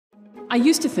I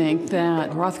used to think that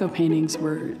Rothko paintings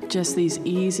were just these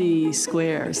easy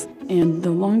squares. And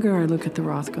the longer I look at the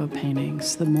Rothko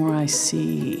paintings, the more I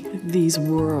see these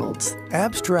worlds.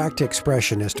 Abstract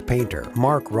Expressionist painter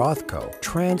Mark Rothko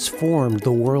transformed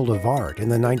the world of art in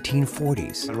the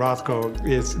 1940s. Rothko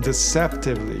is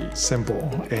deceptively simple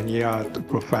and yet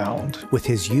profound. With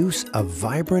his use of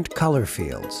vibrant color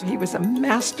fields. He was a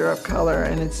master of color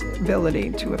and its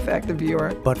ability to affect the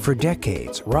viewer. But for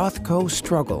decades, Rothko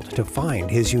struggled to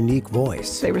find his unique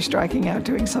voice. They were striking out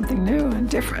doing something new and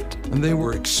different. And they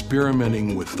were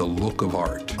experimenting with the look of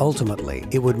art. Ultimately,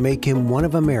 it would make him one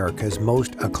of America's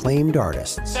most acclaimed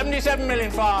artists. 77.5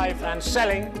 million and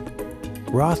selling.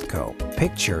 Rothko,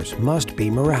 pictures must be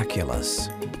miraculous.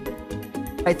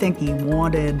 I think he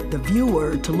wanted the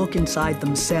viewer to look inside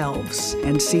themselves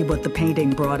and see what the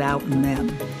painting brought out in them.